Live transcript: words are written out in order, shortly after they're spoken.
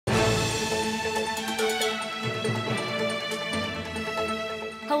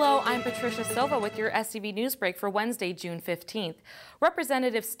Hello, I'm Patricia Silva with your SCV NewsBreak for Wednesday, June 15th.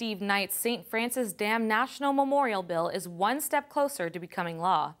 Representative Steve Knight's St. Francis Dam National Memorial Bill is one step closer to becoming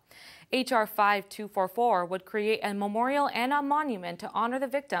law. H.R. 5244 would create a memorial and a monument to honor the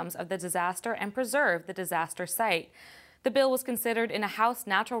victims of the disaster and preserve the disaster site. The bill was considered in a House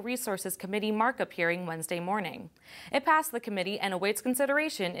Natural Resources Committee markup hearing Wednesday morning. It passed the committee and awaits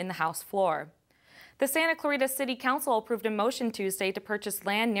consideration in the House floor. The Santa Clarita City Council approved a motion Tuesday to purchase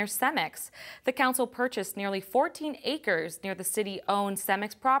land near Cemex. The council purchased nearly 14 acres near the city-owned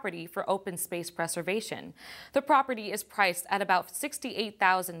Cemex property for open space preservation. The property is priced at about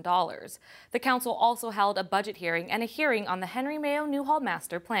 $68,000. The council also held a budget hearing and a hearing on the Henry Mayo Newhall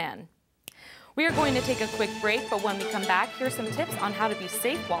Master Plan. We are going to take a quick break, but when we come back, here's some tips on how to be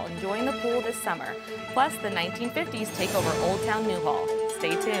safe while enjoying the pool this summer. Plus, the 1950s take over Old Town Newhall.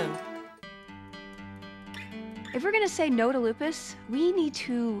 Stay tuned. If we're going to say no to lupus, we need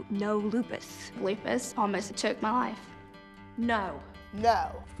to know lupus. Lupus almost took my life. No.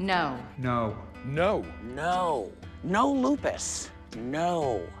 No. No. No. No. No. No lupus.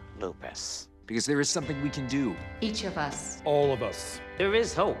 No lupus. Because there is something we can do. Each of us. All of us. There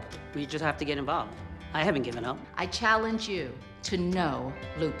is hope. We just have to get involved. I haven't given up. I challenge you to know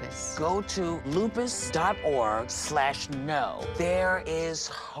lupus. Go to lupus.org/no. There is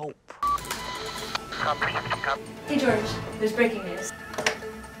hope. Hey George, there's breaking news.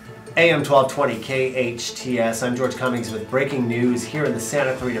 AM 1220 KHTS. I'm George Cummings with breaking news here in the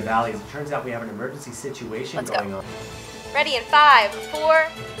Santa Clarita Valley. As it turns out, we have an emergency situation going on. Ready in 5, 4.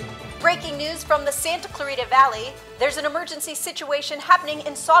 Breaking news from the Santa Clarita Valley. There's an emergency situation happening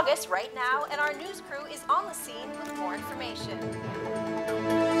in Saugus right now, and our news crew is on the scene with more information.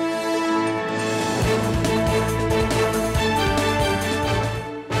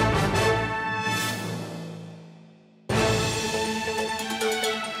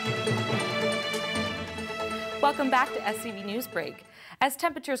 Welcome back to SCV NewsBreak. As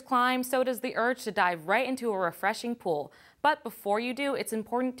temperatures climb, so does the urge to dive right into a refreshing pool. But before you do, it's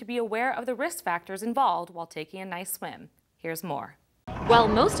important to be aware of the risk factors involved while taking a nice swim. Here's more. While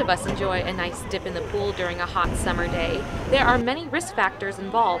most of us enjoy a nice dip in the pool during a hot summer day, there are many risk factors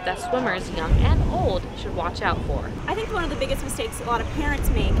involved that swimmers, young and old, should watch out for. I think one of the biggest mistakes a lot of parents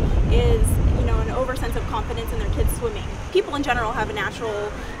make is, an oversense of confidence in their kids swimming. People in general have a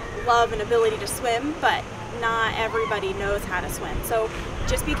natural love and ability to swim, but not everybody knows how to swim. So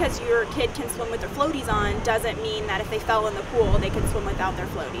just because your kid can swim with their floaties on doesn't mean that if they fell in the pool they can swim without their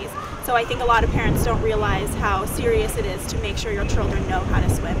floaties. So I think a lot of parents don't realize how serious it is to make sure your children know how to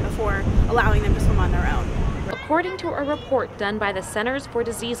swim before allowing them to swim on their own. According to a report done by the Centers for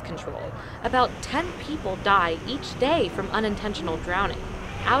Disease Control, about 10 people die each day from unintentional drowning.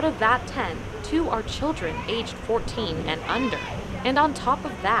 Out of that 10, 2 are children aged 14 and under. And on top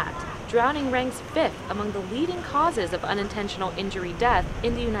of that, drowning ranks 5th among the leading causes of unintentional injury death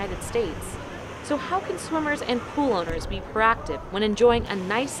in the United States. So how can swimmers and pool owners be proactive when enjoying a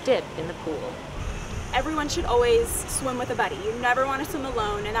nice dip in the pool? Everyone should always swim with a buddy. You never want to swim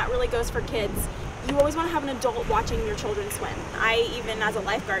alone, and that really goes for kids. You always want to have an adult watching your children swim. I, even as a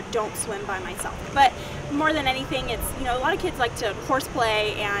lifeguard, don't swim by myself. But more than anything, it's, a lot of kids like to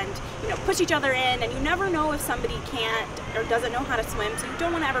horseplay and, push each other in, and you never know if somebody can't or doesn't know how to swim, so you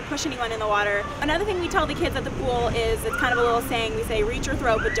don't want to ever push anyone in the water. Another thing we tell the kids at the pool is, it's kind of a little saying, we say, reach your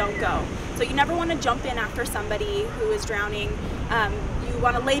throat, but don't go. So you never want to jump in after somebody who is drowning. You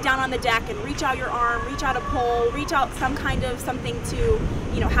want to lay down on the deck and reach out your arm, reach out a pole, reach out some kind of something to,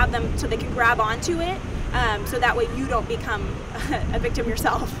 have them so they can grab onto it, so that way you don't become a victim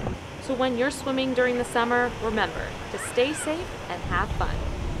yourself. So when you're swimming during the summer, remember to stay safe and have fun.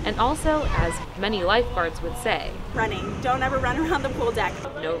 And also, as many lifeguards would say, running. Don't ever run around the pool deck.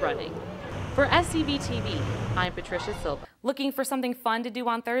 No running. For SCV TV, I'm Patricia Silva. Looking for something fun to do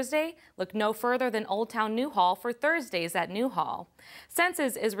on Thursday? Look no further than Old Town Newhall for Thursdays at Newhall.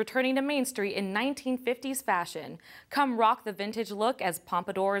 Senses is returning to Main Street in 1950s fashion. Come rock the vintage look as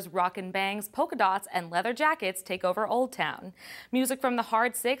pompadours, rockin' bangs, polka dots, and leather jackets take over Old Town. Music from the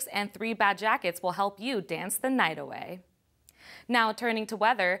Hard Six and 3 Bad Jackets will help you dance the night away. Now turning to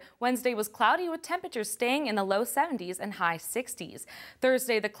weather, Wednesday was cloudy with temperatures staying in the low 70s and high 60s.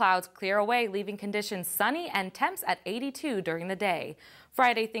 Thursday, the clouds clear away, leaving conditions sunny and temps at 82 during the day.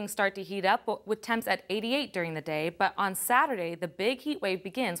 Friday, things start to heat up with temps at 88 during the day, but on Saturday, the big heat wave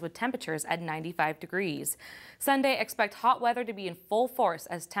begins with temperatures at 95 degrees. Sunday, expect hot weather to be in full force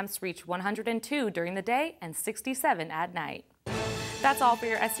as temps reach 102 during the day and 67 at night. That's all for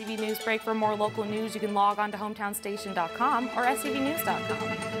your SCV NewsBreak. For more local news, you can log on to hometownstation.com or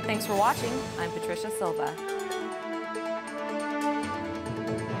scvnews.com. Thanks for watching. I'm Patricia Silva.